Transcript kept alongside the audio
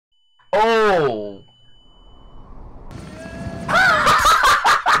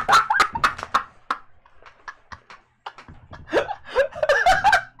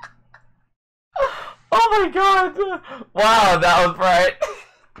Wow, that was bright.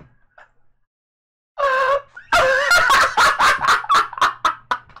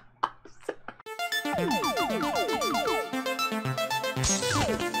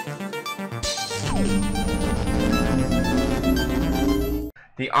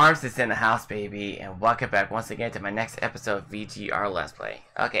 The arms is in the house, baby, and welcome back once again to my next episode of VGR Let's Play.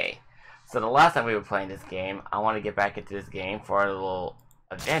 Okay, so the last time we were playing this game, I want to get back into this game for a little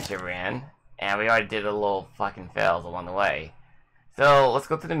adventure we're in, and we already did a little fucking fails along the way. So let's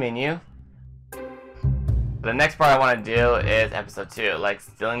go to the menu. The next part I want to do is episode 2, like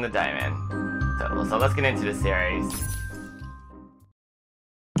stealing the diamond. So let's get into the series.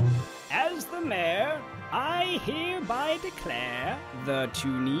 As the mayor, I hereby declare the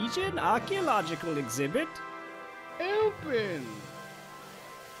Tunisian archaeological exhibit open.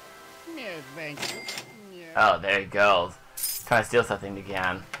 Yes, thank you. Yeah. Oh, there he goes. Trying to steal something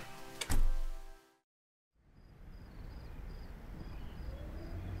again.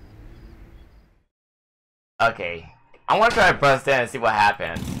 Okay, I want to try to bust in and see what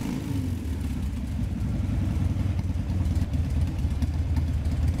happens.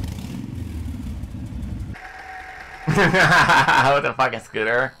 With the fucking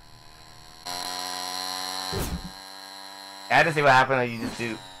scooter. I had to see what happened when you just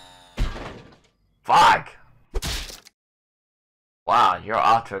do. Fuck! Wow, you're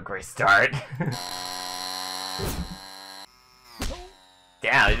off to a great start.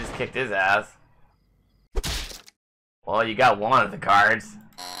 Damn, he just kicked his ass. Well, you got one of the cards.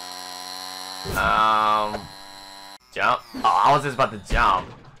 Jump. Oh, I was just about to jump.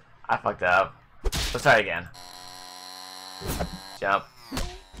 I fucked up. Let's try again. Jump.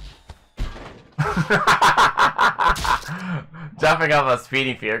 Jumping off a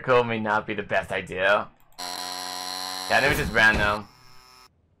speeding vehicle may not be the best idea. Yeah, they were just random.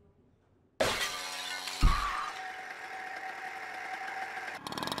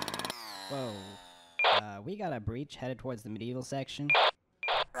 Whoa. We got a breach headed towards the medieval section.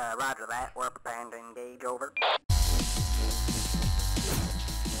 Roger that. We're preparing to engage, over.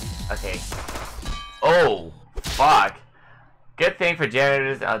 Okay. Oh, fuck. Good thing for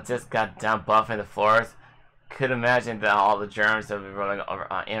janitors, I just got done buffing the floors. Could imagine that all the germs that would be rolling over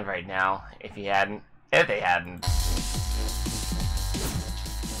in right now if they hadn't.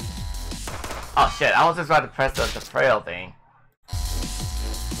 Oh shit, I was just about to press the frail thing.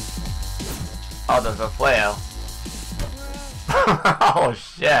 Oh, there's a flail. Oh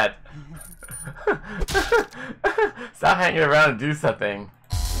shit. Stop hanging around and do something.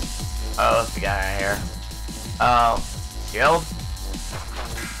 Oh, what's the guy right here? Shield?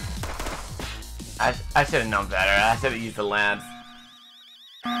 I should have known better. I should have used the lance.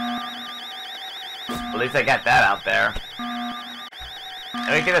 At least I got that out there.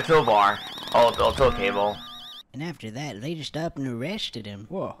 Let me get a toolbar. Oh, tool cable. And after that, they just up and arrested him.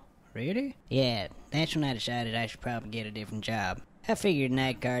 Whoa, really? Yeah, that's when I decided I should probably get a different job. I figured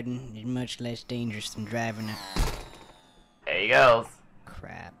night guarding is much less dangerous than driving a... There he goes.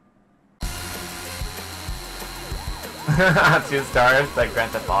 Crap. 2 stars, like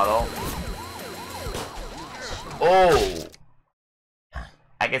Grand Theft Auto. Oh!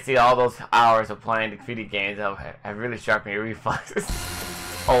 I can see all those hours of playing the graffiti games have really sharpened your reflexes.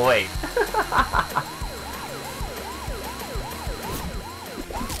 Oh wait.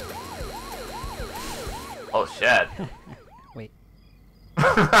 Oh shit. Wait.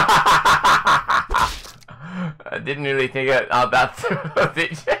 I didn't really think about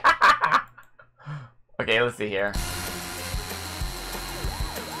it. Okay, let's see here.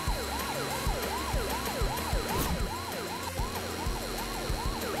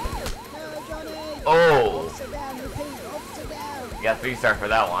 Oh! You got 3-star for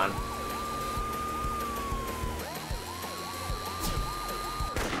that one.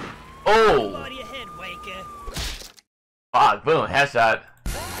 Oh! Fuck, boom, headshot.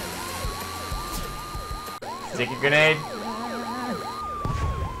 Sticky grenade.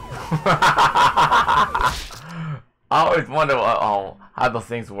 I always wonder how those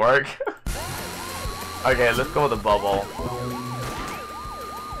things work. Okay, let's go with the bubble.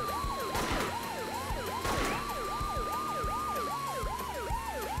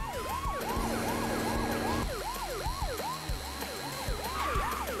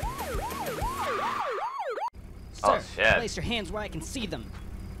 Sir, Oh shit. place your hands where I can see them.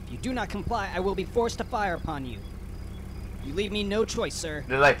 If you do not comply, I will be forced to fire upon you. You leave me no choice, sir.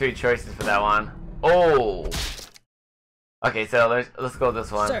 There's like 3 choices for that one. Oh! Okay, so let's go with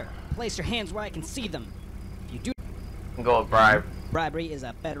this one. Sir, place your hands where I can see them. If you do... Go with bribe. Bribery is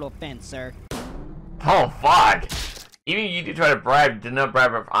a federal offense, sir. Oh fuck! Even you do try to bribe, do not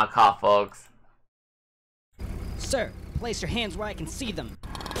bribe on cop, folks. Sir, place your hands where I can see them.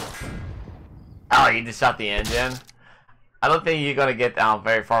 Oh, you just shot the engine? I don't think you're gonna get down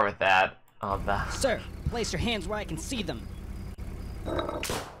very far with that. Sir, place your hands where I can see them.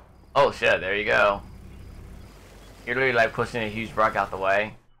 Oh shit, there you go. You're literally like pushing a huge rock out the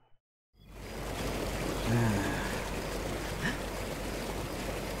way.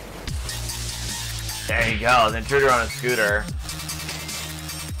 There you go, the intruder on a scooter.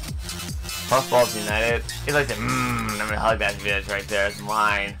 Puffballs United. He's like, I'm gonna hug that bitch right there, it's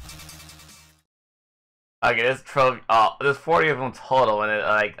mine. Okay, there's 12, there's 40 of them total, and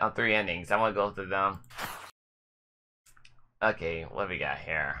like on 3 endings. I'm gonna go through them. Okay, what do we got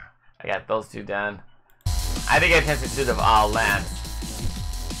here? I got those 2 done. I think I tested through the land.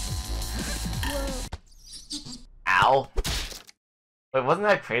 Ow! Wait, wasn't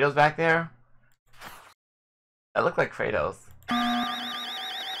that Kratos back there? That looked like Kratos.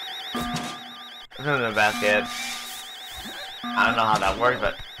 Put him in the basket. I don't know how that works,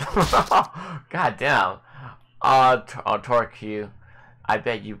 but god damn. Torque, I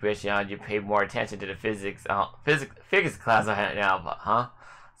bet you wish you paid more attention to the physics class I had now, but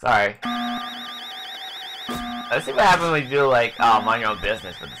sorry. Let's see what happens when you do like mind your own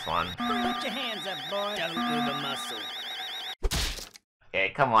business with this one. Put your hands up, boy. Don't move a muscle. Okay,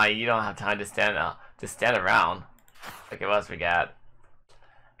 come on, you don't have time to stand around. Okay, what else we got?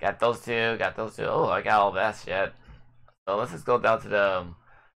 Got those 2, got those 2. Oh, I got all that shit. So let's just go down to the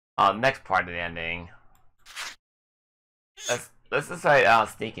next part of the ending. Let's just try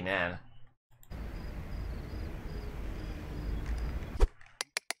sneaking in.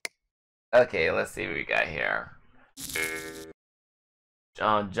 Okay, let's see what we got here.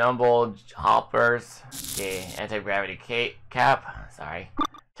 Jumbo hoppers. Okay, anti-gravity cap. Sorry.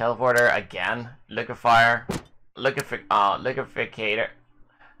 Teleporter again. Liquefier. Liqueficator.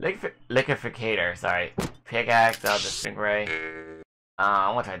 Sorry. Pickaxe. The stingray.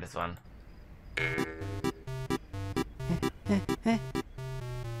 I want to try this one.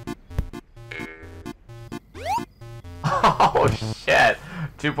 Oh shit!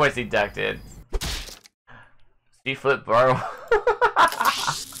 2 points deducted. Speed flip bro.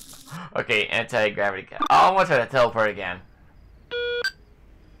 Okay, anti-gravity cap. Oh, I want to try to teleport again.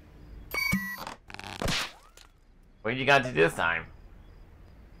 What you got to do this time?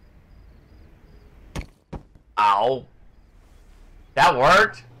 Ow. That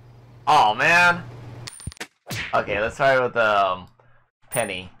worked? Oh man. Okay, let's try with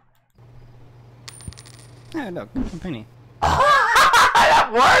Penny. No, no, Penny. That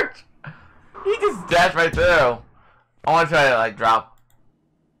worked! He just dashed right through. I want to try to like drop.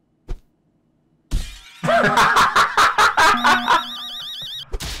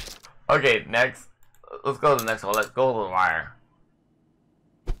 Okay, next. Let's go to the next one. Let's go to the wire.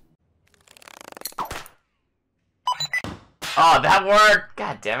 Oh, that worked!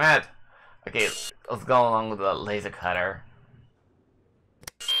 God damn it! Okay, let's go along with the laser cutter.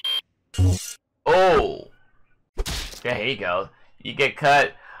 Oh! Yeah, here you go. You get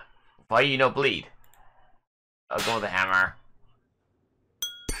cut. Why you no bleed? I'll go with the hammer.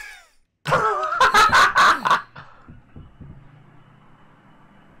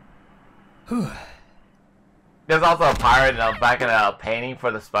 There's also a pirate back in a painting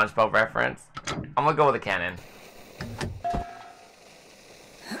for the SpongeBob reference. I'm gonna go with the cannon.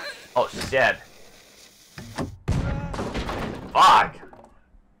 Oh shit. Fuck!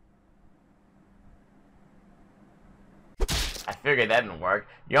 I figured that didn't work.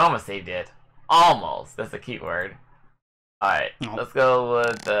 You almost saved it. Almost. That's the key word. Alright, let's go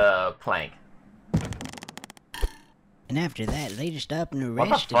with the plank. And after that, they just up and What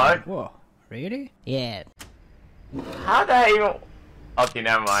the arrested fuck? him. Whoa, really? Yeah. How did I even... Okay,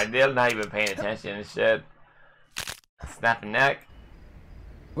 never mind. They're not even paying attention and shit. Snapping neck.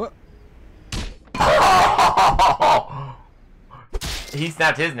 What? He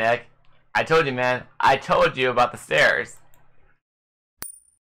snapped his neck. I told you, man. I told you about the stairs.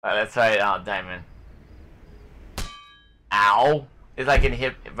 Alright, let's try it out, Diamond. Ow! It's like getting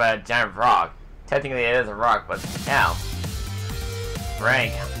hit by a giant rock. Technically it is a rock, but ow.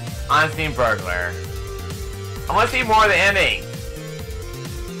 Rank. Unseen burglar. I want to see more of the ending.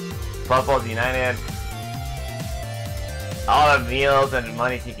 Puffballs United. All the meals and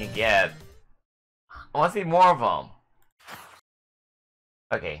money he can get. I want to see more of them.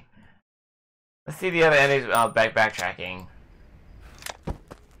 Okay. Let's see the other endings backtracking.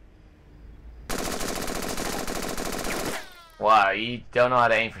 Wow, you don't know how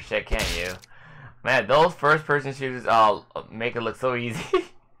to aim for shit, can you? Man, those first-person shooters make it look so easy.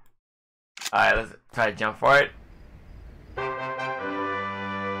 Alright, let's try to jump for it.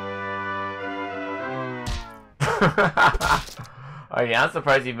 Oh yeah, I'm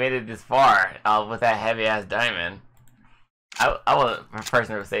surprised you made it this far with that heavy ass diamond. I wasn't the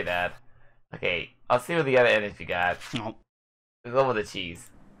person to say that. Okay, I'll see what the other edits you got. No. Let's go with the cheese.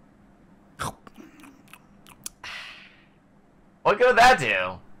 What good would that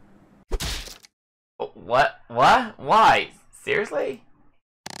do? What? What? Why? Seriously?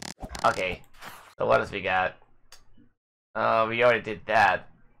 Okay. So what else we got? We already did that.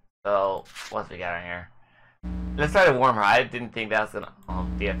 So what else we got on here? Let's try the warmer. I didn't think that was gonna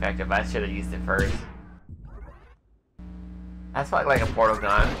be effective. I should have used it first. That's like a portal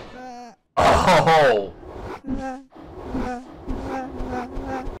gun. Oh!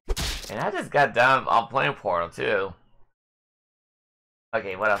 And I just got done playing Portal too.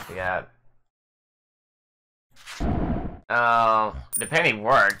 Okay, what else we got? The penny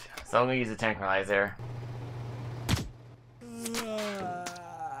worked, so I'm gonna use the tranquilizer.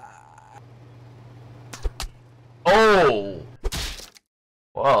 Oh!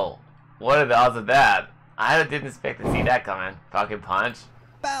 Whoa. What are the odds of that? I didn't expect to see that coming. Falcon Punch.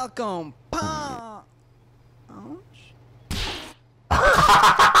 Falcon Punch!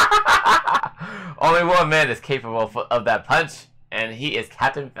 Only one man is capable of that punch, and he is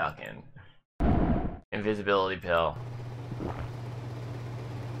Captain Falcon. Invisibility pill.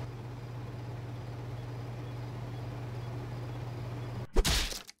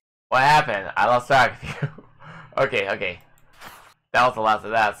 What happened? I lost track of you. Okay. That was the last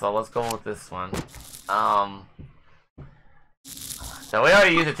of that, so let's go with this one. So we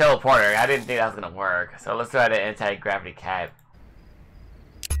already used a teleporter. I didn't think that was gonna work. So let's try the anti-gravity cap.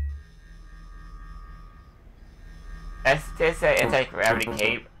 They say anti-gravity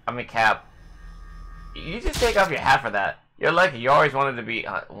cape. I mean cap. You just take off your hat for that. You're lucky. You always wanted to be.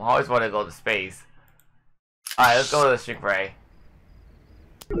 Always wanted to go to space. All right, let's go to the shrink ray.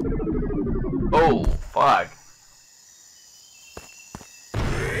 Oh fuck.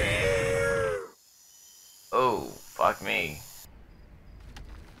 Oh fuck me.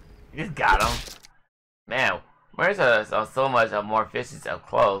 You just got him. Man, where's so much more fishes up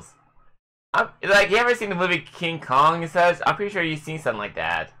close? Like, you ever seen the movie King Kong and such? I'm pretty sure you've seen something like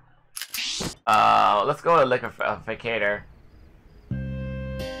that. Let's go to liqueficator.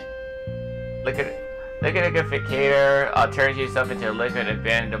 Liqueficator turns yourself into a liquid and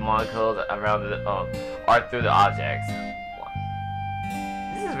bend the molecules around the or through the objects.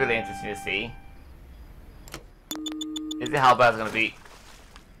 This is really interesting to see. Is it how bad it's gonna be?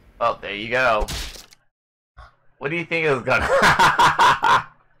 Oh, there you go. What do you think it was gonna?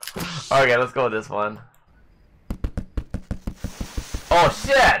 Okay, let's go with this one. Oh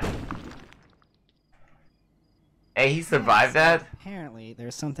shit! Hey, he survived that? Apparently,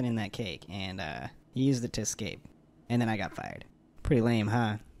 there's something in that cake, and he used it to escape. And then I got fired. Pretty lame,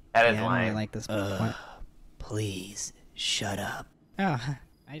 huh? That is I don't lame. really like this. Please, shut up. Oh,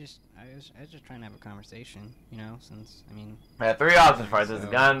 I was just trying to have a conversation, you know, since, I mean... We have three options for it. There's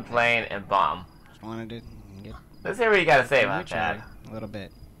gun, plane, and bomb. Just wanted to get... Let's hear what you gotta say about that. A little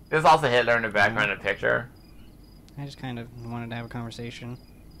bit. There's also Hitler in the background of the picture. I just kind of wanted to have a conversation.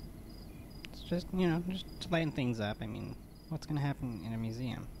 It's just, you know, just to lighten things up. I mean, what's gonna happen in a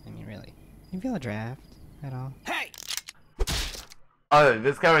museum? I mean, really. You feel a draft at all? Hey! Oh,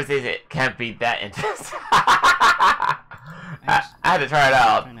 this conversation can't be that interesting. I had to try it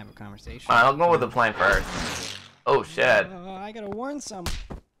out. Trying to have a conversation. I'll go with the plane first. Oh shit. I gotta warn some.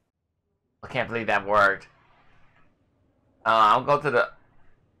 I can't believe that worked. I'll go to the...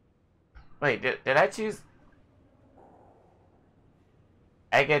 Wait, did I choose...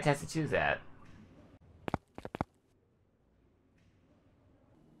 I didn't get a chance to choose that.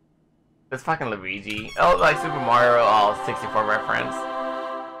 This fucking Luigi. Oh, like Super Mario 64 reference.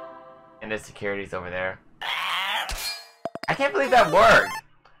 And the security's over there. I can't believe that worked!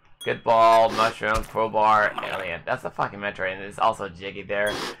 Good ball, mushroom, crowbar, alien. That's the fucking Metroid, and it's also Jiggy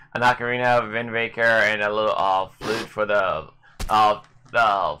there. An ocarina, Vindbaker, and a little flute for the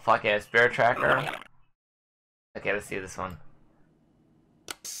fucking spirit tracker. Okay, let's see this one.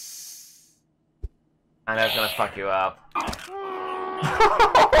 I know it's gonna fuck you up.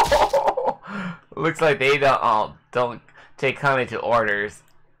 Looks like they don't take kindly to orders.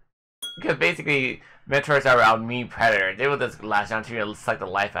 Because basically, Metroids are a mean predator. They will just lash onto you and suck the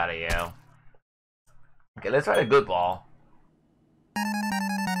life out of you. Okay, let's try the good ball.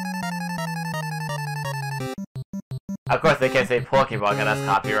 Of course, they can't say Pokeball, because that's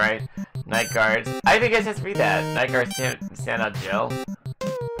copyright. Night guards. I think I just read that. Night guards stand out Jill.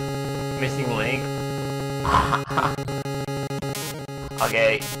 Missing link.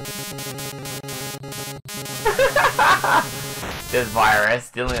 Okay. This virus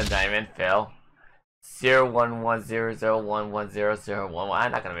stealing a diamond, Phil. 01100110011.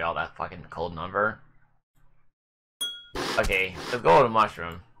 I'm not gonna be all that fucking cold number. Okay, let's go with a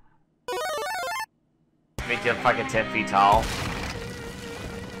mushroom. Make you fucking 10 feet tall.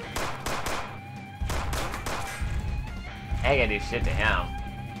 I ain't gonna do shit to him.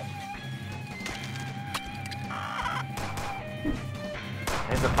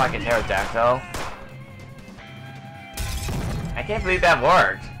 There's a fucking pterodactyl. I can't believe that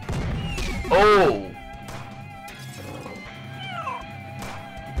worked. Oh!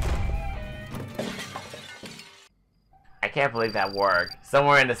 I can't believe that worked.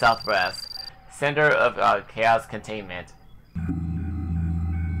 Somewhere in the southwest. Center of chaos containment.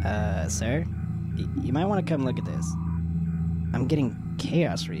 Sir? You might want to come look at this. I'm getting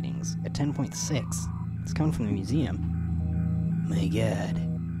chaos readings at 10.6. It's coming from the museum. My god.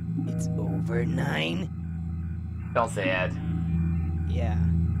 It's over 9? Don't say it. Yeah.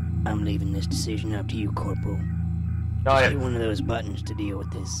 I'm leaving this decision up to you, Corporal. No, Hit one of those buttons to deal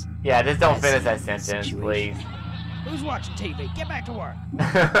with this. yeah, just don't finish that That's sentence, situation. please. Who's watching TV? Get back to work.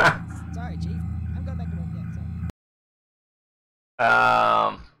 Sorry, Chief. I'm going back to work. Yeah,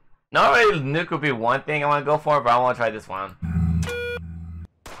 sorry. Normally nuke would be one thing I want to go for, but I want to try this one.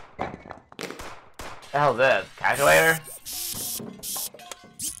 The hell is this? Calculator?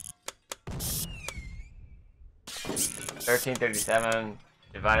 1337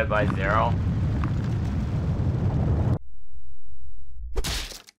 divided by 0.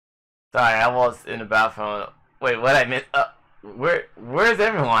 Sorry, I was in the bathroom. Wait, what I missed? Where's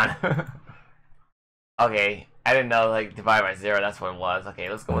everyone? Okay, I didn't know, like, divided by 0, that's what it was. Okay,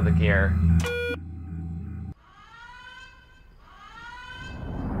 let's go with the gear.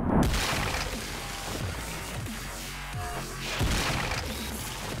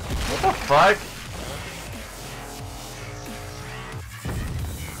 What the fuck?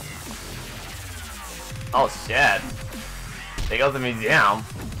 Oh shit. There goes the museum.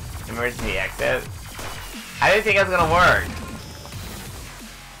 Emergency exit. I didn't think it was gonna work.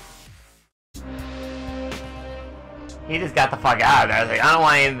 He just got the fuck out of there. I was like, I don't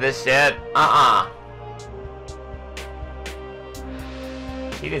want any of this shit.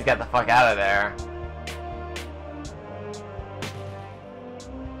 He just got the fuck out of there.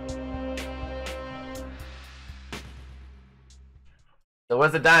 So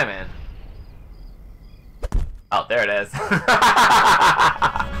where's the diamond? Oh, there it is.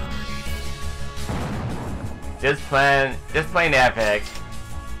 Just plain epic.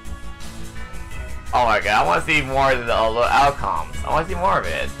 Oh my god, I want to see more of the outcomes. I want to see more of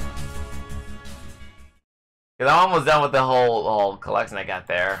it. Because I'm almost done with the whole collection I got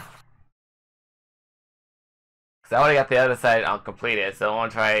there. Because I already got the other side completed, so I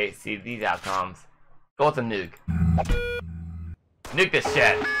want to try see these outcomes. Go with the nuke. Nuke this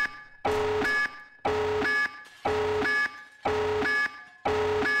shit.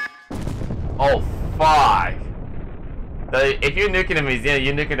 Oh fuck. So if you're nuking a museum,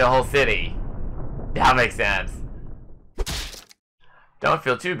 you're nuking the whole city. That makes sense. Don't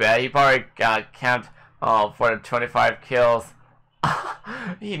feel too bad. He probably got camped for the 25 kills.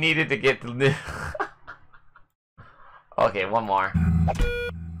 He needed to get the Okay, one more.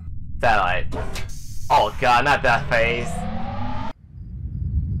 Satellite. Oh god, not that face.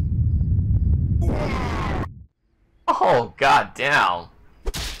 Oh god damn.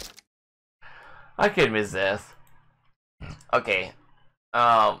 I could miss this. Okay.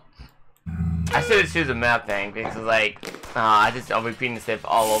 I should have choose a map thing because like I'm repeating the step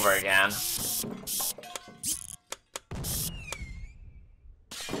all over again.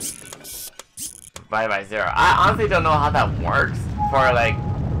 Divided by 0. I honestly don't know how that works for like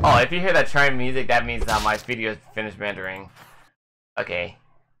oh if you hear that chime music that means that my video is finished rendering. Okay.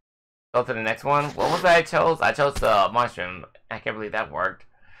 Go to the next one. What was that I chose? I chose the mushroom. I can't believe that worked.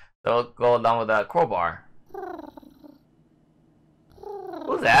 So go along with the crowbar.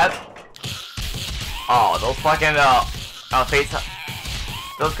 Who's that? Oh, those fucking face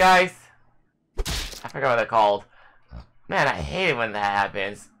those guys. I forgot what they're called. Man, I hate it when that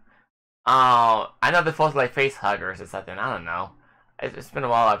happens. I know they're supposed to like face huggers or something. I don't know. It's been a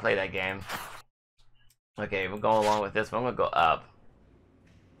while I played that game. Okay, we'll go along with this one. I'm gonna go up.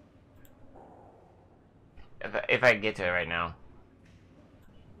 If I can get to it right now.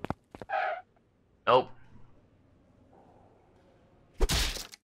 Nope.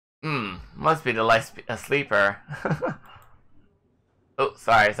 Must be the light sleeper. Oh,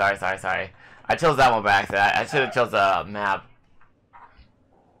 sorry. I chose that one back. I should have chose a map.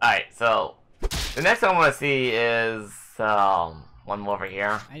 Alright, so the next one I want to see is one more over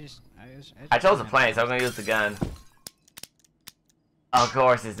here. I chose a plane, so I'm gonna use the gun. Of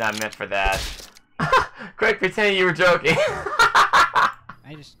course, it's not meant for that. Quick, pretend you were joking.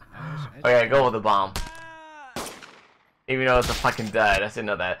 Okay, go with the bomb. Even though it's a fucking dud, I should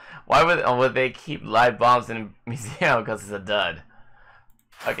know that. Why would they keep live bombs in a museum? Because it's a dud.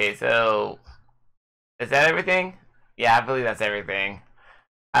 Okay, so is that everything? Yeah, I believe that's everything.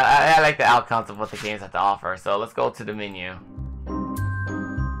 I like the outcomes of what the games have to offer. So let's go to the menu.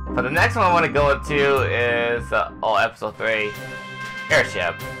 For the next one I want to go to is episode 3,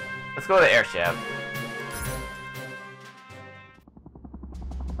 airship. Let's go to airship.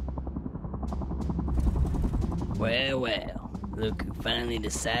 Well, well, look who finally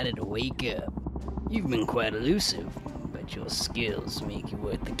decided to wake up. You've been quite elusive, but your skills make you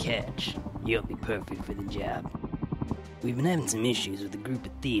worth the catch. You'll be perfect for the job. We've been having some issues with a group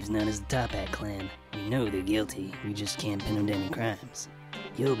of thieves known as the Top Hat Clan. We know they're guilty, we just can't pin them to any crimes.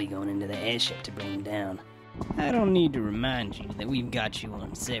 You'll be going into the airship to bring them down. I don't need to remind you that we've got you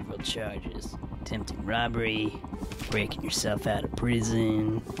on several charges. Attempted robbery, breaking yourself out of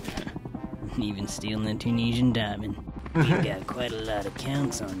prison, and even stealing a Tunisian diamond. We've got quite a lot of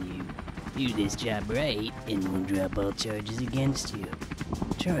counts on you. Do this job right, and we'll drop all charges against you.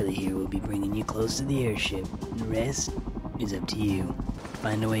 Charlie here will be bringing you close to the airship. The rest is up to you.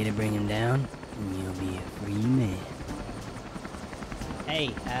 Find a way to bring him down, and you'll be a free man. Hey,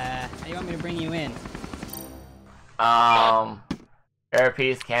 how do you want me to bring you in?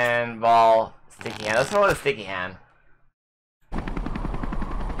 Airpiece, cannonball, sticky hand. Let's go with a sticky hand.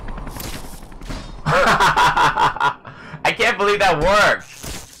 I can't believe that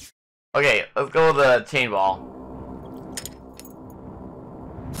worked! Okay, let's go with the chain ball.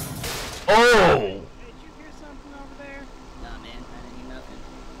 Oh! Did you hear something over there? Nah, man, I didn't hear nothing.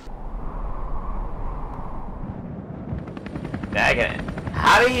 Yeah, I get it.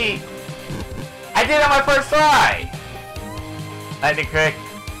 How did he... I did it on my first try! Lightning quick.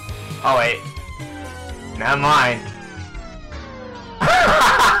 Oh, wait. Not mine.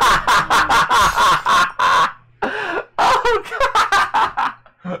 Oh, God!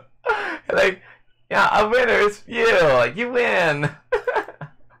 Like, yeah, a winner is you! Like, you win!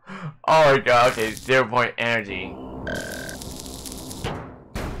 Oh my god, okay, 0 point energy.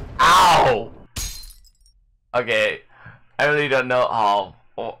 Ow! Okay, I really don't know how...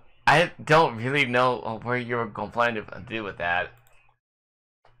 Oh, I don't really know where you were planning to do with that.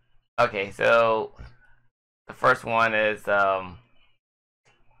 Okay, so... The first one is, Wait,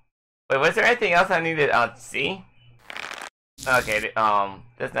 was there anything else I needed to see? Okay,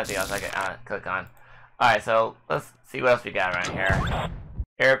 there's nothing else I can click on. Alright, so let's see what else we got around here.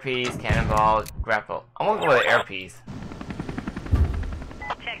 Airpiece, cannonball, grapple. I'm gonna go with the airpiece.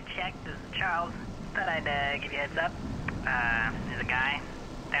 Check. This is Charles. Thought I'd give you a heads up. There's a guy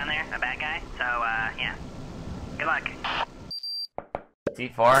down there, a bad guy. So, yeah. Good luck.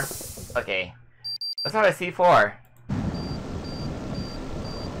 C4? Okay. Let's start with C4.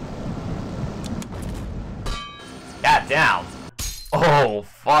 God damn. Oh,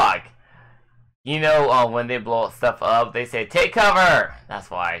 fuck. You know, when they blow stuff up, they say, take cover!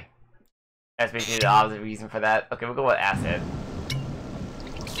 That's why. That's basically the opposite reason for that. Okay, we'll go with acid.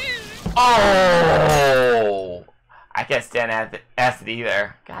 Oh! I can't stand acid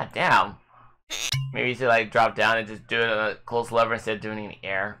either. God damn. Maybe you should, like, drop down and just do it on a close lever instead of doing it in the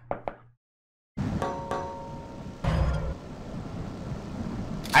air.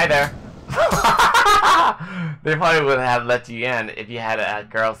 Hi there. They probably would have let you in if you had a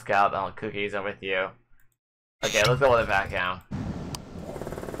Girl Scout on cookies with you. Okay, let's go with it back down.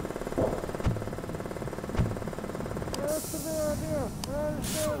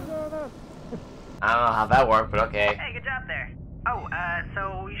 I don't know how that worked, but okay. Hey, good job there. Oh,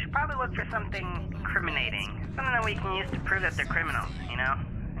 so you should probably look for something incriminating. Something that we can use to prove that they're criminals, you know?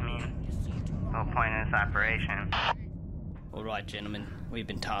 I mean, the whole point of this operation. Alright, gentlemen. We've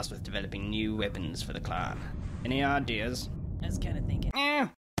been tasked with developing new weapons for the clan. Any ideas? I was kind of thinking.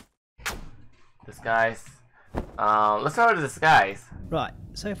 Disguise. Let's start with the disguise. Right,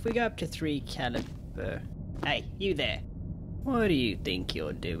 so if we go up to 3 caliber... Hey, you there. What do you think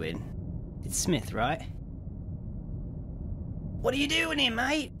you're doing? It's Smith, right? What are you doing here,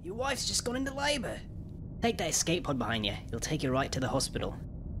 mate? Your wife's just gone into labor. Take that escape pod behind you. It'll take you right to the hospital.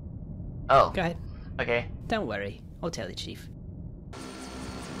 Oh. Go ahead. Okay. Don't worry. I'll tell the chief.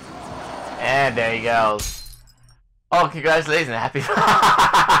 And there he goes. Oh, congratulations. Happy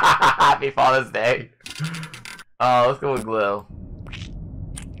Happy Father's Day. Oh, let's go with glue.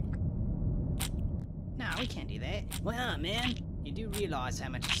 No, we can't do that. Why not, man? You do realize how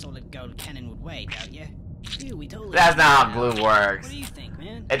much a solid gold cannon would weigh, don't you? Dude, we totally... That's not how glue works. What do you think,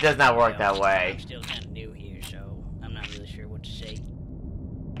 man? It does not work that way. I'm still kind of new here, so I'm not really sure what to say.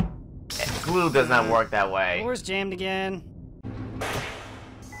 glue does not work that way. Door's jammed again.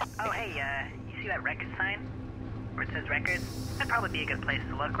 Oh, hey, you see that record sign? Where it says record? That'd probably be a good place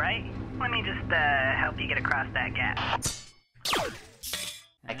to look, right? Let me just, help you get across that gap.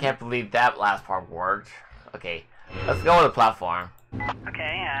 I can't believe that last part worked. Okay, let's go with the platform.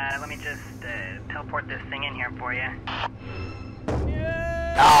 Okay, let me just, teleport this thing in here for you.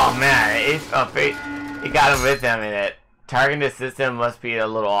 Oh man, it got him with them in it. Targeting the system must be a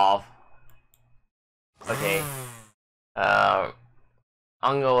little off. Okay. I'm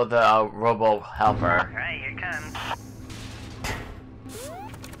gonna go with the robo helper. Alright, here it comes.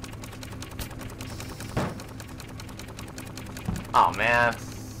 Oh man,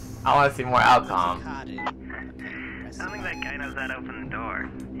 I want to see more outcome. I don't think that guy knows how to open the door.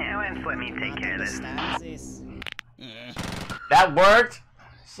 Yeah, why don't let me take care of this? That worked?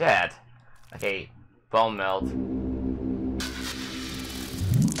 Shit. Okay, bone melt.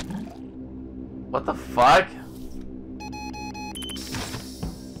 What the fuck?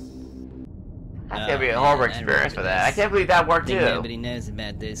 That's gonna be a horrible experience for that. I can't believe that worked too. Nobody knows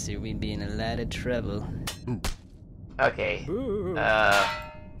about this, or we'd be in a lot of trouble. Okay.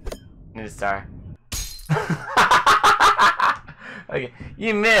 New star. Okay,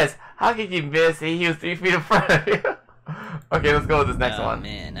 you missed. How could you miss? He was 3 feet in front of you. Okay, let's go with this next one. Oh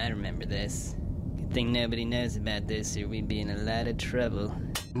man, I remember this. Good thing nobody knows about this, or we'd be in a lot of trouble.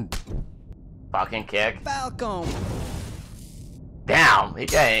 Falcon kick. Falcon. Damn, he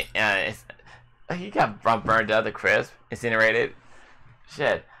got burned up, the crisp, incinerated.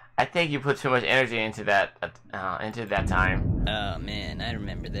 Shit, I think you put too much energy into that time. Oh man, I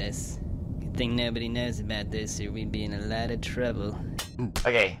remember this. Good thing nobody knows about this, or we'd be in a lot of trouble.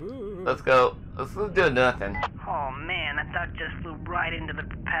 Okay, let's go. Let's do nothing. Oh man, that duck just flew right into the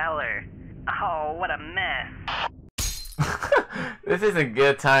propeller. Oh, what a mess. This isn't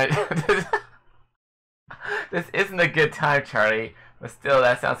good time. This isn't a good time, Charlie. But still,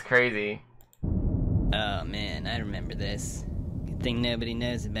 that sounds crazy. Oh man, I remember this. Good thing nobody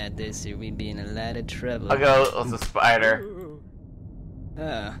knows about this, or we'd be in a lot of trouble. I'll go with the spider.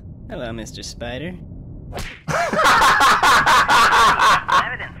 Oh, hello, Mr. Spider.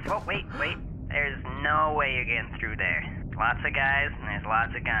 Evidence. Oh, wait. There's no way you're getting through there. Lots of guys, and there's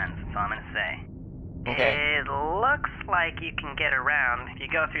lots of guns. That's all I'm gonna say. Okay. It looks like you can get around if you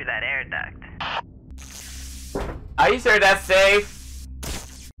go through that air duct. Are you sure that's safe?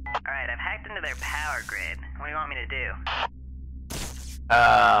 Alright, I've hacked into their power grid. What do you want me to do?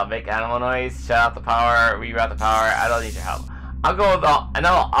 Make animal noise, shut off the power, reroute the power. I don't need your help. I'll go with the. I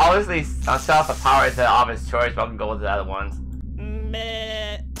know, obviously, shut off the power is the obvious choice, but I'm gonna go with the other ones.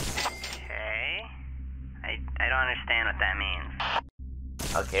 Okay. I don't understand what that means.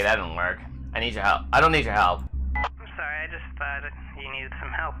 Okay, that didn't work. I need your help. I don't need your help. I'm sorry, I just thought you needed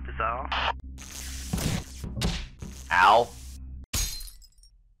some help, is all. Ow.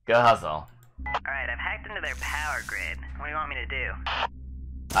 Good hustle. Alright, I've hacked into their power grid. What do you want me to do?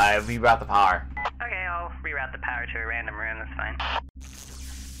 I reroute the power. Okay, I'll reroute the power to a random room, that's fine.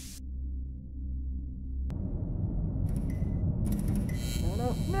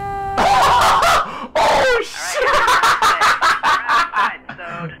 Oh shit! Alright,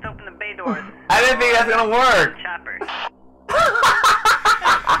 so just open the bay doors. I didn't think that's gonna work. Chopper.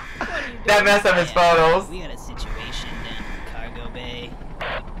 That messed up his photos. We got a situation down in the cargo bay.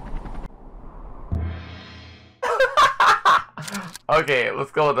 Okay,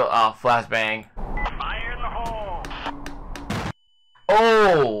 let's go with the flashbang. Fire in the hole.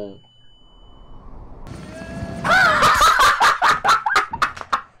 Oh!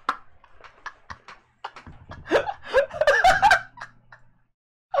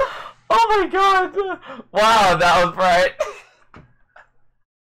 Oh my god! Wow, that was bright.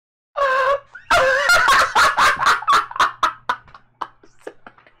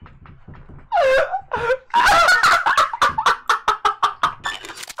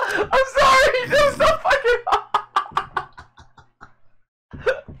 I'm sorry, that was so fucking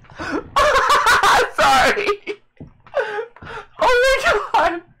I'm sorry. Oh my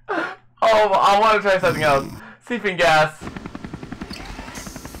god. Oh, I want to try something else. Sleeping gas.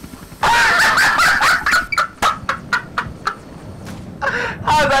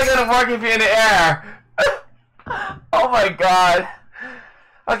 How's that gonna work if you're in the air? Oh my god.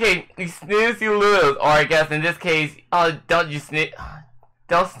 Okay, you snooze, you lose. Or I guess in this case, don't you snooze.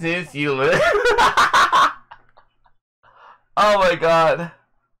 Don't snooze, you lose. Oh my god.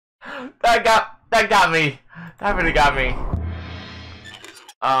 That got me. That really got me.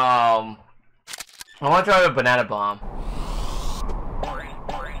 I want to try the banana bomb.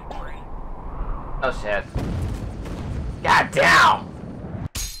 Oh shit. God damn.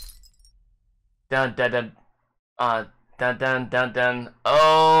 Dun dun dun. Dun dun dun dun.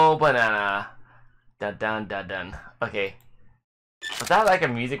 Oh, banana. Dun dun dun dun. Okay. Was that like a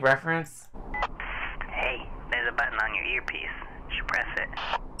music reference? Hey, there's a button on your earpiece. You should press it.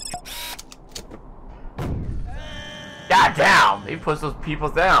 God damn! He puts those people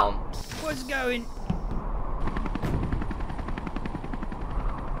down. What's going?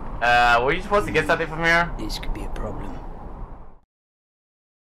 Were you supposed to get something from here? This could be a problem.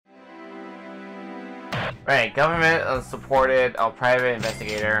 Right, government supported private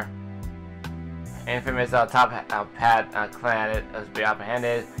investigator. Infamous top pad clan has been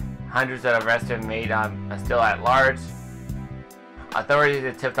apprehended. Hundreds of arrests have made still at large. Authorities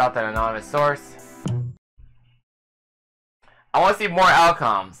have tipped off an anonymous source. I want to see more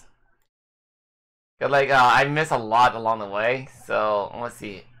outcomes. Cause like I missed a lot along the way, so let's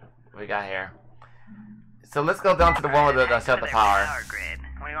see what we got here. So let's go down to the one with the shut the power. Power grid.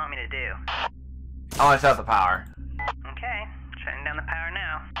 What do you want me to do? I want to shut the power. Okay, shutting down the power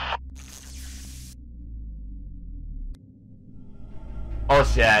now. Oh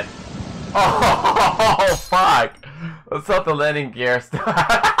shit. Oh fuck. Let's up the landing gear. Alright,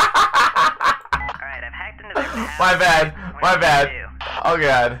 I've hacked into their power. My bad. My bad. Oh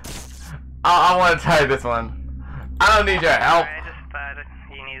god. I want to try this one. I don't need your help. I just thought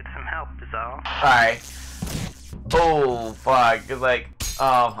you needed some help is all. Alright. Oh fuck. Cause like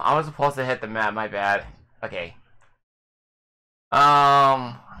I was supposed to hit the map, my bad. Okay.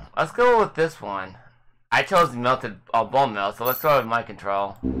 Let's go with this one. I chose melted bone melt, so let's go with my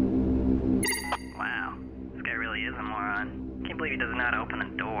control. Wow, this guy really is a moron. Can't believe he doesn't know how to open a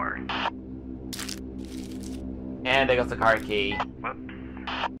door. And there goes the card key.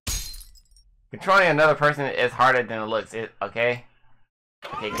 Whoops. Controlling another person is harder than it looks. Okay?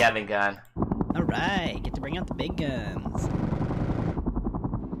 Okay, Gatling gun. Alright, get to bring out the big guns.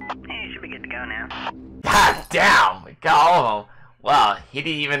 Hey, you should be good to go now. God damn! We got all of them. Wow, he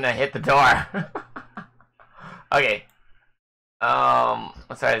didn't even hit the door. Okay.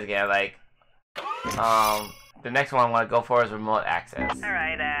 Let's try this again. Like, the next one I want to go for is remote access.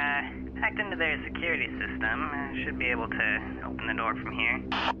 Alright, hacked into their security system. Should be able to open the door from here.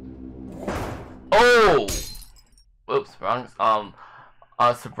 Oh! Oops, wrong.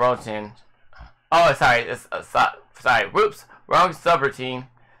 Subroutine. Oh, sorry. It's sorry. Whoops, wrong subroutine.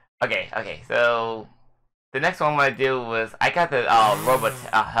 Okay. So the next one I'm gonna do was I got the robot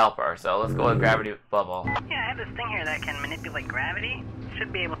helper. So let's go with gravity bubble. Yeah, I have this thing here that can manipulate gravity.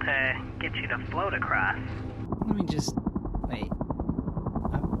 Should be able to get you to float across. Let me just... wait.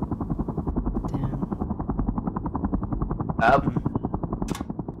 Up. Down. Up.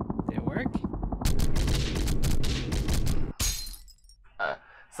 Did it work?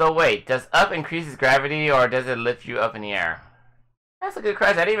 So wait, does up increases gravity or does it lift you up in the air? That's a good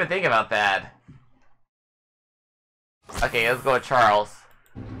question. I didn't even think about that. Okay, let's go with Charles.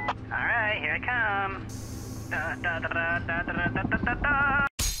 Alright, here I come. Da, da, da, da, da, da, da, da, da, da.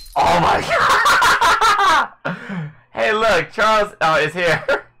 Oh my god! Hey look, Charles is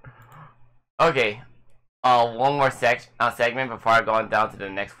here. Okay. One more segment before I go on down to the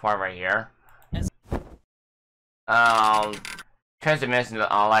next part right here.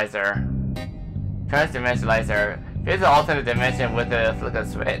 Transdimensionalizer. Transdimensionalizer. Here's an alternate dimension with a flick of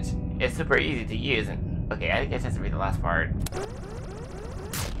switch. It's super easy to use. Okay, I guess I have to read the last part.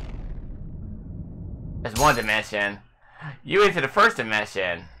 There's one dimension. You into the first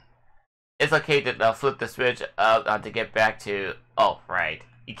dimension. It's okay to flip the switch up to get back to... Oh, right.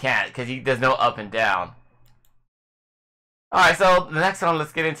 You can't, because there's no up and down. Alright, so the next one,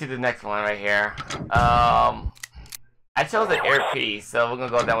 let's get into the next one right here. I chose the air piece, so we're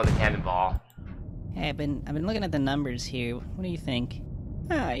gonna go down with the cannonball. Hey, I've been looking at the numbers here. What do you think?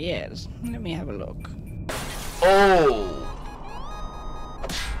 Ah, yes. Let me have a look. Oh!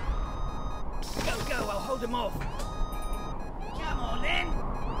 Go, I'll hold him off. Come on, then.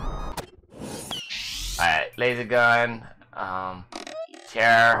 Alright, laser gun,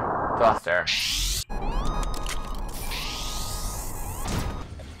 chair, thruster.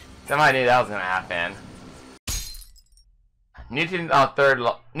 Somebody knew that was gonna happen. Newton's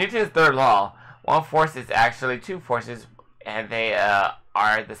third law. One force is actually two forces, and they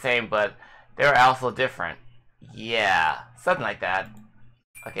are the same, but they're also different. Yeah, something like that.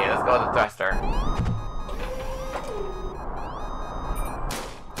 Okay, let's go with the thruster.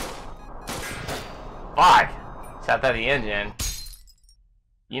 Fuck! Shot out the engine.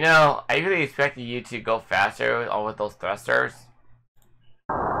 You know, I really expected you to go faster with those thrusters.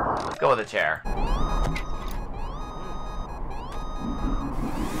 Let's go with the chair.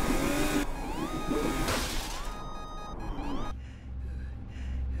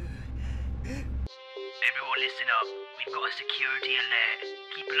 got a security alert.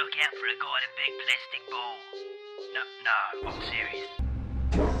 Keep a lookout for a guy in a big plastic ball. No, I'm serious.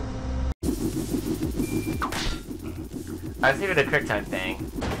 I see with the quick time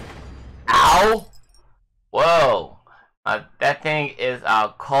thing. Ow! Whoa! That thing is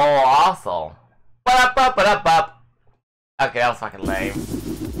colossal. Ba-da-ba-ba-da-ba. Okay, that was fucking lame.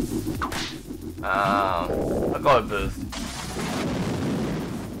 I'll go with boost.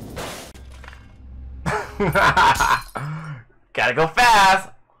 Gotta go fast!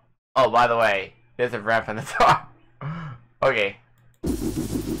 Oh, by the way, there's a ramp in the top. Okay.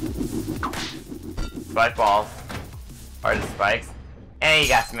 Spike balls. Or the spikes. And you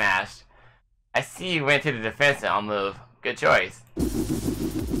got smashed. I see you went to the defense and I'll move. Good choice.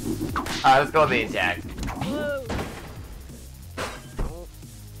 Let's go with the attack.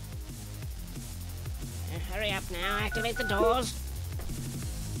 Hurry up now, activate the doors.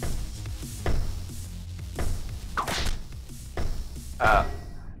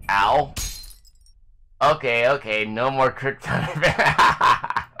 Ow. Okay, no more quick time.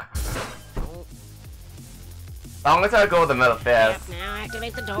 I'm gonna try to go with the metal Hurry fist. up now,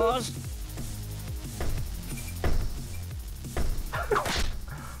 activate the doors.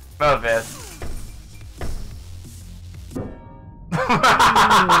 Metal fist.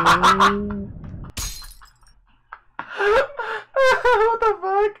 What the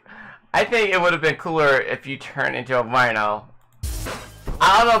fuck? I think it would have been cooler if you turned into a rhino.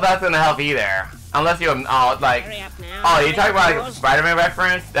 I don't know if that's gonna help either. Unless you're, like... Hurry up now. Oh, you talking about like a doors. Spider-Man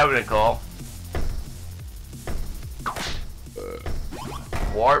reference? That would've been cool.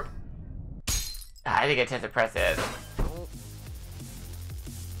 Warp. I didn't get a chance to press it.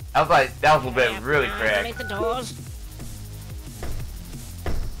 That was a little Hurry bit up really now, quick. activate the doors.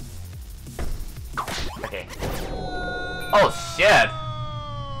 Okay. Oh shit!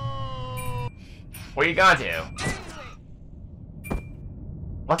 Where you gone to?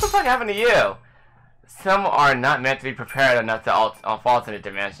 What the fuck happened to you? Some are not meant to be prepared enough to fall alternate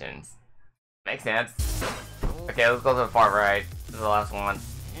dimensions. Makes sense. Okay, let's go to the far right. This is the last one.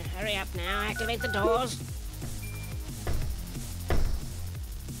 Hurry up now, activate the doors.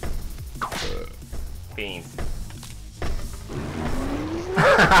 Beans.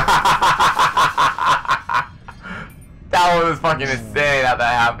 That was fucking insane how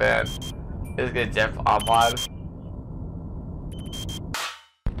that happened. Let's get Jeff on pod.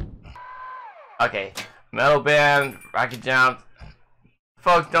 Okay, metal band, rocket jump.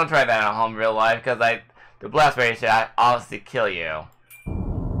 Folks, don't try that at home in real life, because the blast rate should honestly kill you.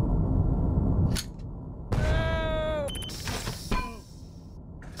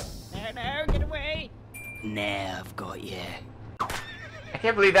 No, get away. Now I've got you. I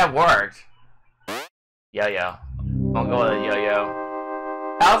can't believe that worked. Yo-yo. I'll go with a yo-yo.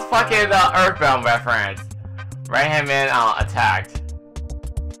 That was fucking Earthbound reference. Right hand man attacked.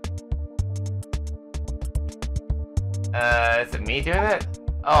 Is it me doing it?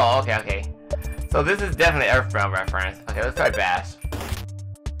 Oh, okay. So this is definitely Earthbound reference. Okay, let's try Bash.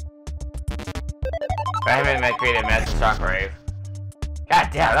 Right hand man created a massive shockwave. God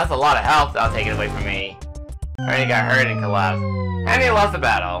damn, that's a lot of health that was taken away from me. I already got hurt and collapsed. And he lost the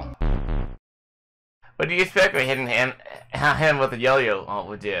battle. What do you expect when hitting him with a yo-yo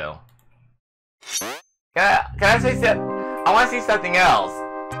would do? Can I say something? I want to see something else.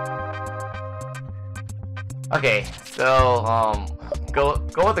 Okay, so go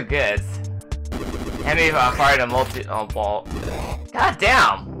with the goods. Henry fired a ball. God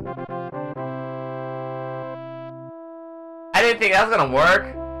damn! I didn't think that was gonna work.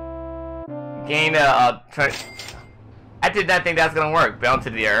 Gain I did not think that was gonna work. Bound to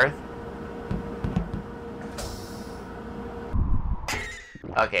the earth.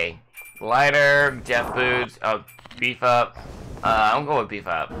 Okay, lighter, jet boots, beef up. I'm going with beef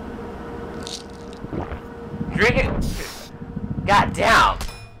up. Drink it. God damn.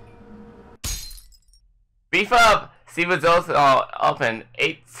 Beef up. See what's up in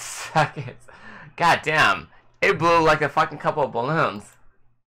 8 seconds. God damn. It blew like a fucking couple of balloons.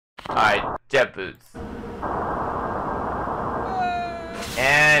 Alright, jet boots.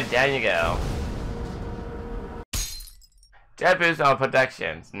 And down you go. Jet boots on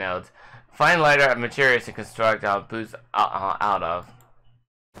productions notes. Find lighter materials to construct boots out of.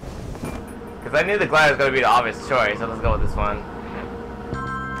 Because I knew the glider was going to be the obvious choice, so let's go with this one.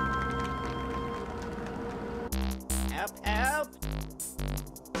 Help.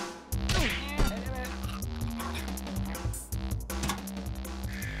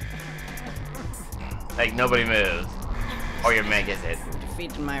 Like nobody moves. Or your man gets it.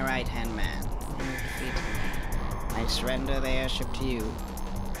 Defeated my right-hand man. You defeated me. I surrender the airship to you.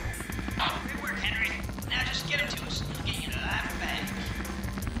 Good work, Henry. Now just get it to us. We'll get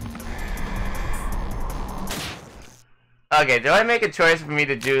Okay, do I make a choice for me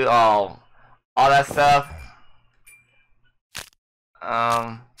to do all that stuff?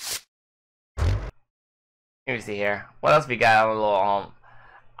 Let me see here. What else we got? A little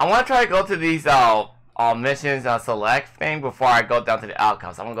I want to try to go to these missions select thing before I go down to the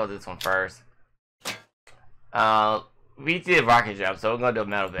outcomes. I'm gonna go to this one first. We did rocket jump, so we're gonna do a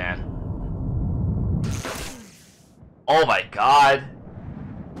metal band. Oh my god!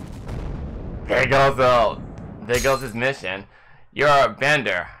 There goes his mission. You're a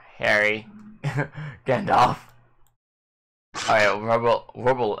bender, Harry. Gandalf. Alright,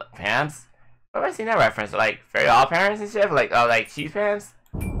 Rubble Pants? Where have I seen that reference? Like, Fairy All Parents and shit? Like cheese pants?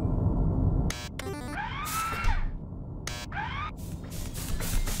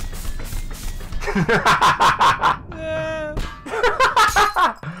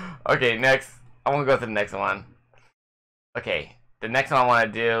 Okay, next. I want to go to the next one. Okay, the next one I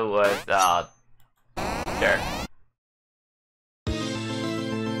want to do was, sure.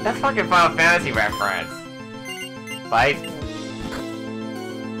 That's fucking Final Fantasy reference. Fight.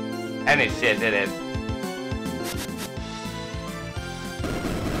 And it shit, did it?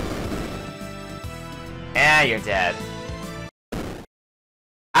 And you're dead.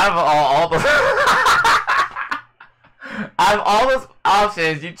 Out of all those out of all those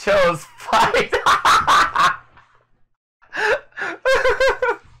options, you chose fight.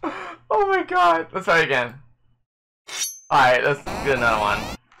 Oh my god. Let's try again. Alright, let's do another one.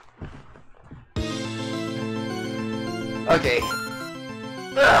 Okay.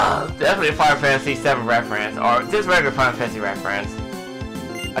 Ugh, definitely a Final Fantasy 7 reference, or just regular Final Fantasy reference.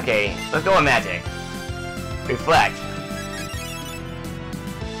 Okay, let's go with magic. Reflect.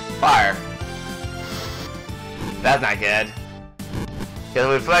 Fire. That's not good. Because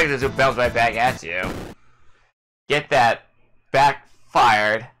reflect is will bounce right back at you. Get that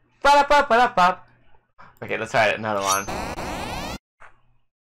backfired. Okay, let's try another one.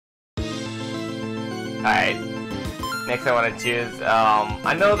 Alright. Next I want to choose,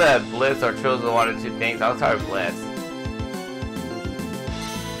 I know that Blitz or Trills are one or two things. I'll start with Blitz.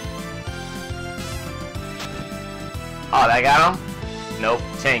 Oh, that got him? Nope,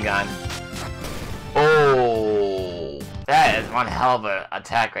 chain gun. Oh, that is one hell of an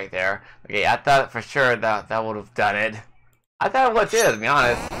attack right there. Okay, I thought for sure that would have done it. I thought it would too, to be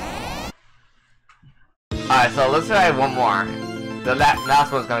honest. Alright, so let's try one more. The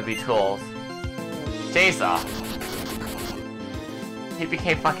last one's gonna be Tools. Chainsaw. He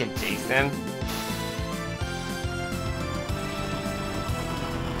became fucking Jason.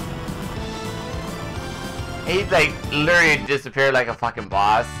 He like literally disappeared like a fucking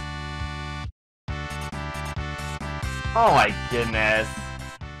boss. Oh my goodness.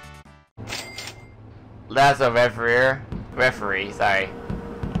 That's a referee, sorry.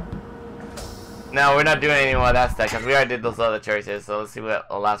 No, we're not doing any more of that stuff because we already did those other choices. So let's see what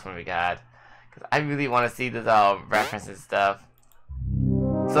the last one we got. Because I really want to see this references stuff.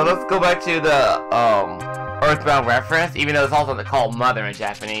 So let's go back to the Earthbound reference, even though it's also called Mother in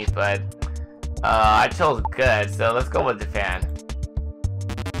Japanese, but I chose good, so let's go with Japan.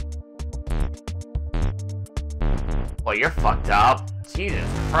 Well, you're fucked up. Jesus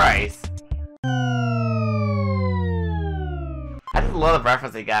Christ. I just love the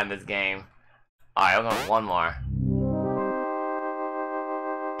reference they got in this game. Alright, I'm going with one more.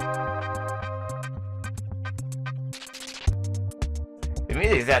 The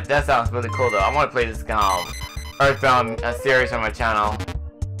music that sounds really cool though. I want to play this Earthbound series on my channel.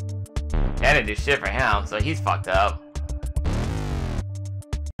 I didn't do shit for him, so he's fucked up.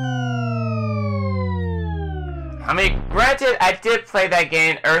 I mean, granted, I did play that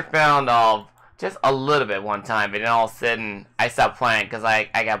game Earthbound just a little bit one time, but then all of a sudden I stopped playing because I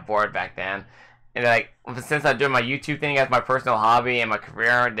got bored back then. And like, since I'm doing my YouTube thing as my personal hobby and my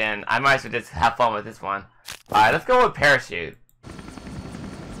career, then I might as well just have fun with this one. Alright, let's go with Parachute.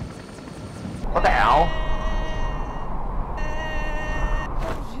 What the hell?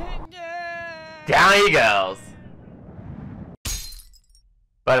 Down he goes.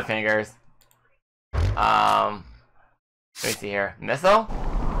 Butterfingers. Let me see here. Missile?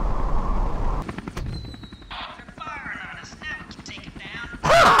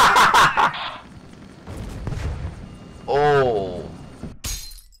 Oh.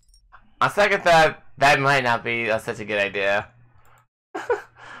 On second thought, that might not be such a good idea.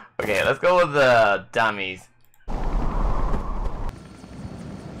 Okay, let's go with the dummies.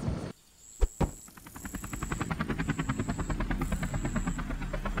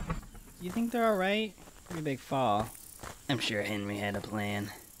 You think they're alright? Pretty big fall. I'm sure Henry had a plan.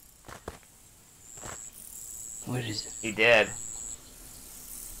 What is it? He did.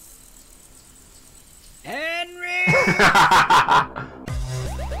 Henry!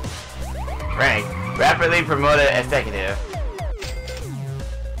 Rank. Rapidly promoted executive.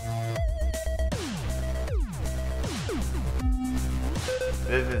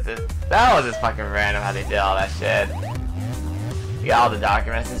 That was just fucking random how they did all that shit. You got all the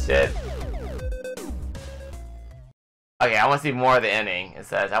documents and shit. Okay, I want to see more of the ending. It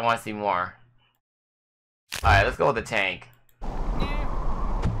says, I want to see more. Alright, let's go with the tank.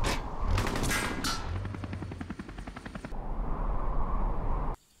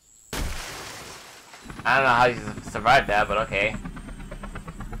 I don't know how you survived that, but okay.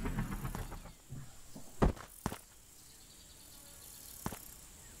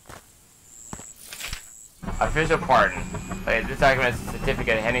 Official pardon. Okay, this document is a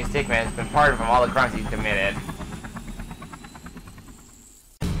certificate. Henry Stickmin has been pardoned from all the crimes he's committed.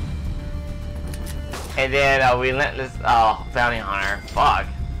 And then relentless bounty hunter. Fuck.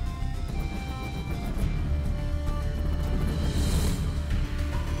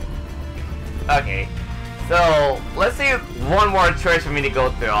 Okay. So let's see one more choice for me to go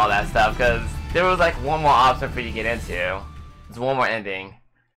through all that stuff, because there was like one more option for you to get into. There's one more ending.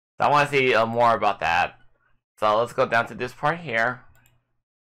 So I want to see more about that. So let's go down to this part here.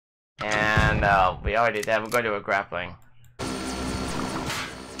 And we already did that. We're going to do a grappling.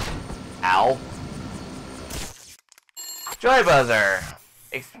 Ow. Joy buzzer.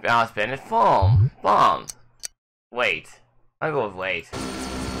 Spin it foam. Bomb. Wait. I'll go with wait.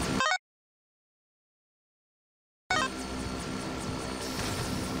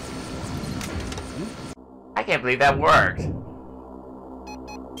 I can't believe that worked.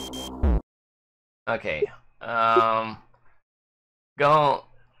 Okay. Go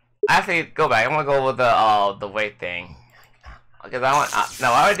back. I want to go with the weight thing. Because I want,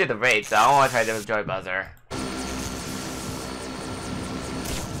 no, I already did the rate, so I want to try to do the joy buzzer.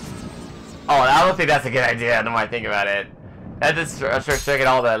 Oh, I don't think that's a good idea, the more I think about it. That just short-circuit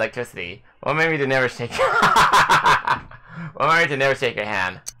all the electricity. Well, maybe to never shake well, maybe to never shake your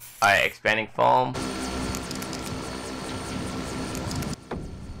hand. Alright, expanding foam.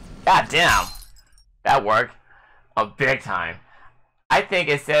 God damn! That worked. A big time. I think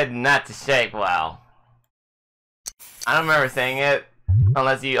it said not to shake well. I don't remember saying it.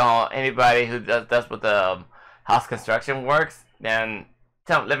 Unless you, anybody who does with the house construction works, then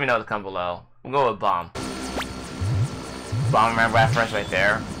let me know to come below. We'll go with bomb. Bomb, remember reference right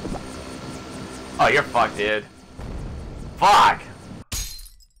there. Oh, you're fucked, dude. Fuck!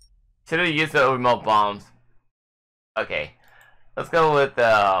 Should've used the remote bombs. Okay. Let's go with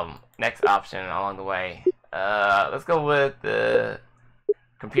the next option along the way. Let's go with the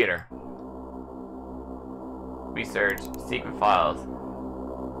computer. Research, secret files,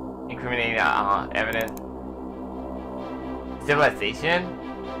 incriminating evidence, civilization,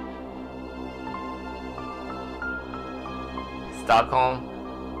 Stockholm.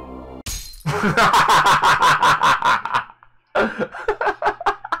 He's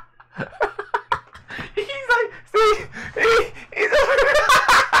like, see, he's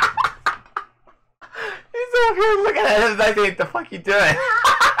over here looking at him like, what the fuck you doing?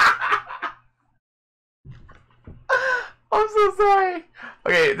 I'm so sorry.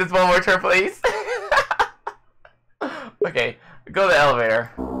 Okay, just one more turn, please. Okay, go to the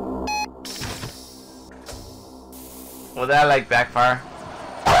elevator. Will that like backfire?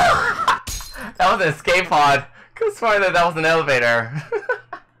 That was an escape pod. Could've sworn that was an elevator.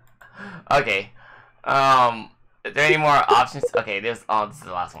 Okay. Is there any more options? Okay, this is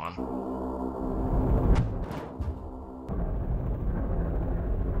the last one.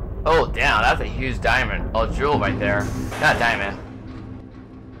 Oh, damn, that's a huge diamond. Oh, jewel right there. Not diamond.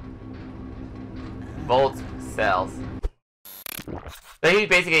 Bolt cells. So he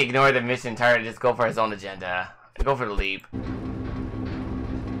basically ignored the mission entirely, just go for his own agenda. Go for the leap.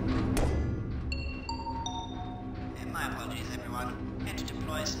 My apologies, everyone. Had to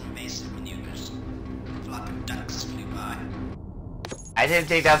deploy some invasive maneuvers. A flock of ducks flew by. I didn't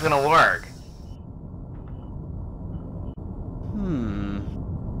think that was gonna work.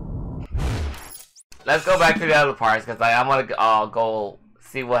 Let's go back to the other parts, because I want to go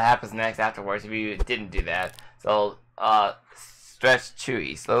see what happens next afterwards if you didn't do that. So, stretch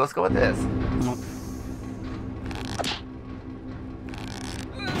Chewy. So let's go with this.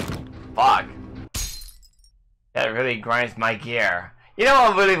 Fuck. That really grinds my gear. You know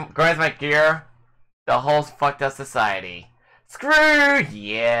what really grinds my gear? The whole fucked up society. Screw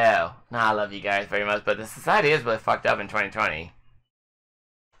you! Nah, I love you guys very much, but the society is really fucked up in 2020.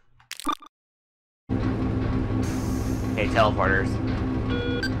 Okay, teleporters.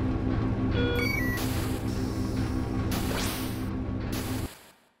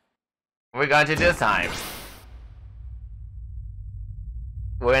 What are we gonna do this time?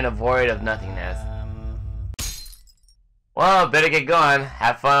 We're in a void of nothingness. Well, better get going.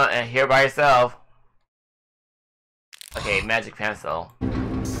 Have fun and here by yourself. Okay, magic pencil.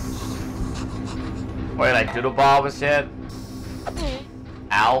 Or like doodle ball and shit.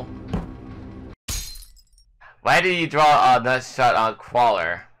 Ow. Why did you draw a nut shot on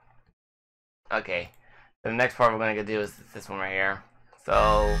Crawler? Okay. The next part we're gonna do is this one right here.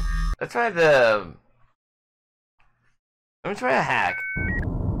 So let's try the. Let me try a hack.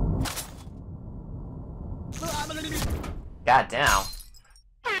 God damn.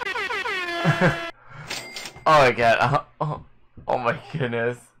 Oh my god. Oh my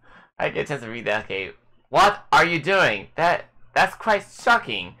goodness. I didn't get a chance to read that. Okay. What are you doing? That's quite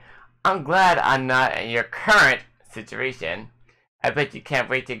shocking. I'm glad I'm not in your current situation. I bet you can't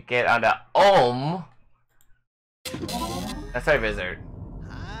wait to get on the Ohm. That's our wizard.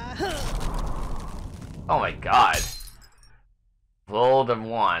 Oh my god. Roll the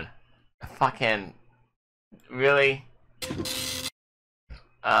one. Fucking really?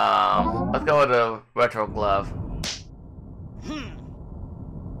 Let's go with the retro glove.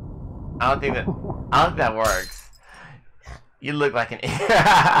 I don't think that works. You look like an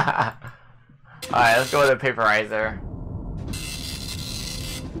Alright, let's go with the paperizer.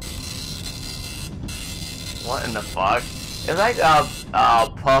 What in the fuck? It's like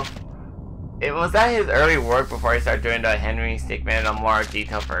Puff. It was that his early work before he started doing the Henry Stickmin, a more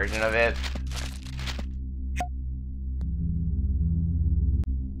detailed version of it.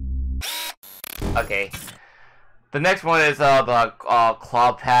 Okay. The next one is the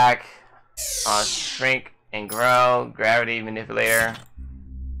claw pack, shrink and grow, gravity manipulator.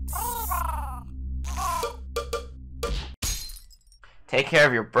 Take care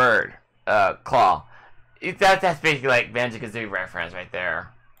of your bird, claw. That's basically like Banjo-Kazooie reference right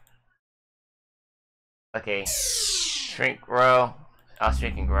there. Okay, shrink, grow.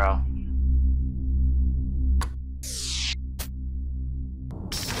 Shrink and grow.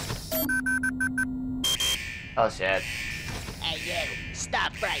 Oh shit. Hey you,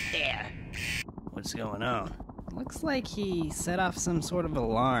 stop right there. What's going on? Looks like he set off some sort of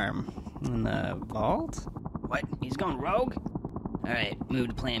alarm in the vault. What? He's gone rogue? Alright, move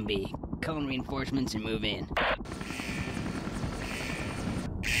to plan B. Call in reinforcements and move in.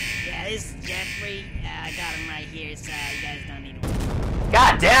 Yeah, this is Jeffrey. I got him right here, so you guys don't need to worry.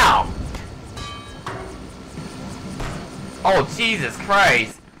 God damn! Oh Jesus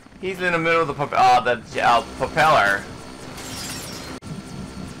Christ! He's in the middle of the propeller.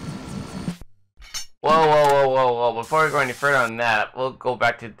 Whoa. Before we go any further on that, we'll go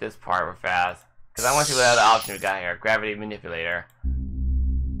back to this part real fast. Because I want to see what other option we got here. Gravity manipulator.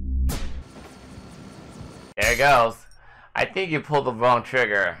 There it goes. I think you pulled the wrong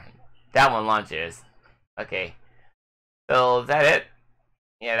trigger. That one launches. Okay. So, is that it?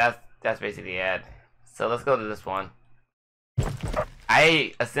 Yeah, that's basically it. So, let's go to this one.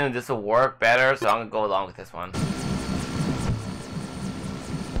 I assume this will work better, so I'm gonna go along with this one.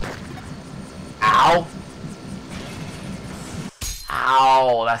 Ow!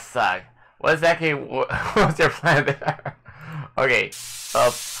 Ow, that sucked. What exactly what's your plan there? Okay,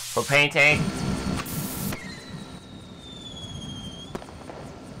 propane tank.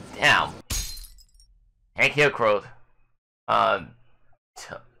 Damn. Hank Hillcrow. I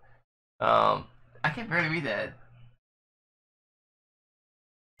can barely read that.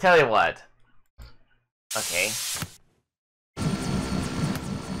 Tell you what. Okay.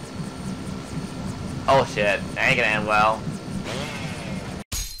 Oh shit, that ain't gonna end well.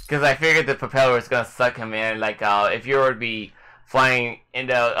 Cause I figured the propeller was gonna suck him in. Like, if you were to be flying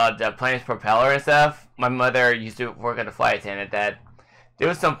into the plane's propeller and stuff, my mother used to work at a flight attendant that there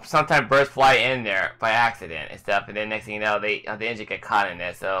was sometimes birds fly in there by accident and stuff, and then next thing you know, the engine get caught in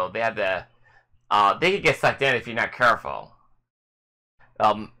it, so they have to, they could get sucked in if you're not careful.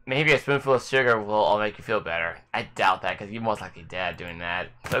 Maybe a spoonful of sugar will make you feel better. I doubt that, because you're most likely dead doing that.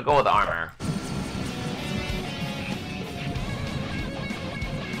 So go with the armor.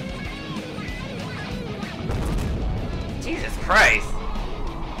 Jesus Christ!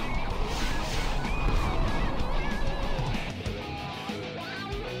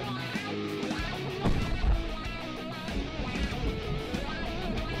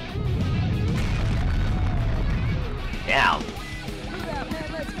 Down.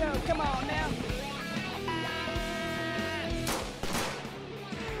 Let's go, come on now.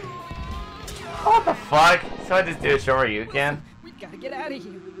 What the fuck? So I just do a Shoryuken? We gotta get out of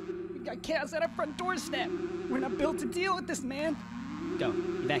here. We got chaos at our front doorstep. We're not built to deal with this, man. Go,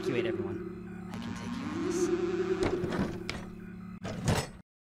 evacuate everyone. I can take care of this.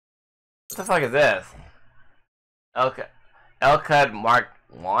 What the fuck is this? Elcud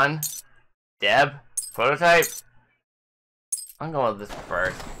 1. Deb? Prototype? I'm going with this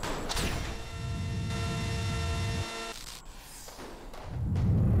first.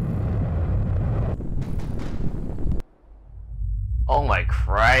 Oh my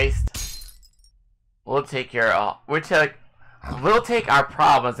Christ. We'll take your we'll take our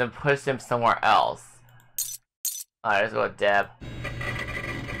problems and push them somewhere else. Alright, let's go with Deb.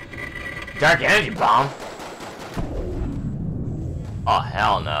 Dark energy bomb? Oh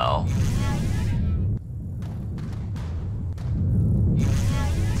hell no.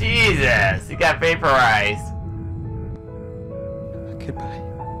 Jesus, he got vaporized. Goodbye.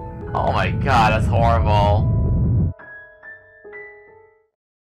 Oh my god, that's horrible.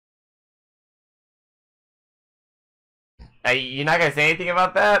 You're not gonna say anything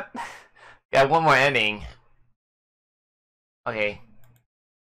about that? Got one more ending. Okay.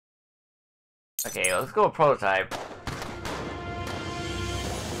 Okay, let's go with prototype.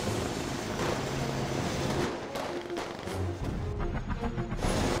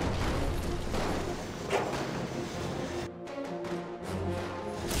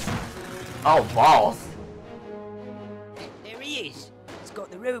 Oh, balls. There he is. He's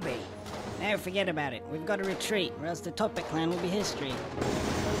got the ruby. Now forget about it. We've got to retreat, or else the Topic clan will be history.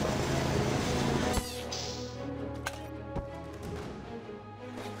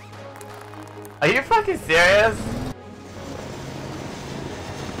 Are you fucking serious?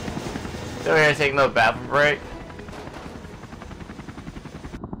 So we're gonna take no bathroom break?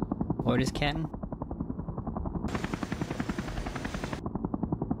 Orders, Captain?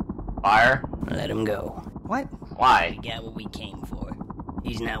 Fire? Let him go. What? Why? We got what we came for.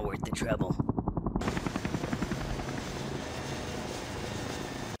 He's not worth the trouble.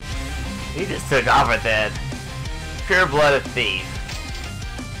 He just took off with it. Pure-blooded thief.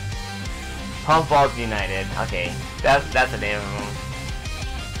 Puffballs United. Okay, that's the name of them.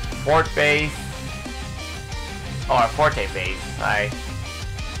 Fort base. Or Forte base. Sorry.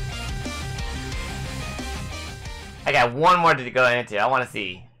 I got one more to go into. I want to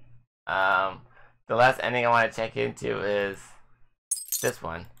see. The last ending I want to check into is this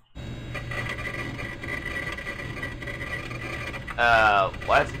one.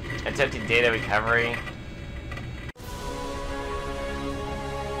 What? Attempting data recovery.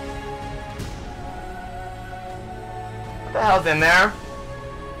 What the hell's in there?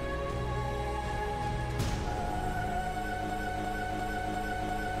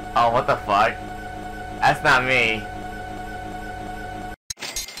 Oh, what the fuck? That's not me.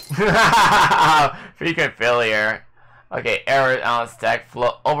 Frequent failure. Okay, error on stack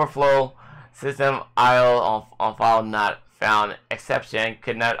flow overflow. System IO on file not found. Exception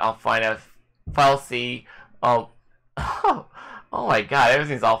could not find a file C. Oh, oh my god,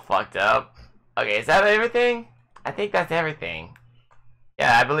 everything's all fucked up. Okay, is that everything? I think that's everything.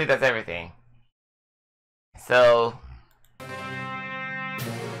 Yeah, I believe that's everything. So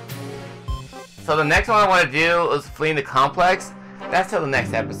the next one I want to do is fleeing the complex. That's till the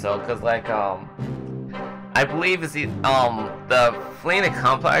next episode, cause like I believe it's the fleeing the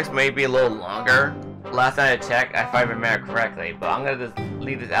complex may be a little longer. Last time I checked, if I remember correctly, but I'm gonna just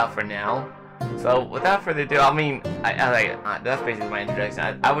leave this out for now. So without further ado, I mean, that's basically my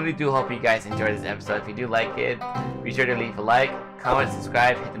introduction. I really do hope you guys enjoyed this episode. If you do like it, be sure to leave a like, comment,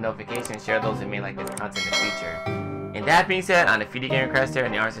 subscribe, hit the notification, and share those who may like this content in the future. And that being said, I'm the Video Gamer Crester,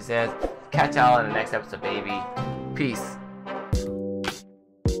 and the artist says, catch y'all in the next episode, baby. Peace.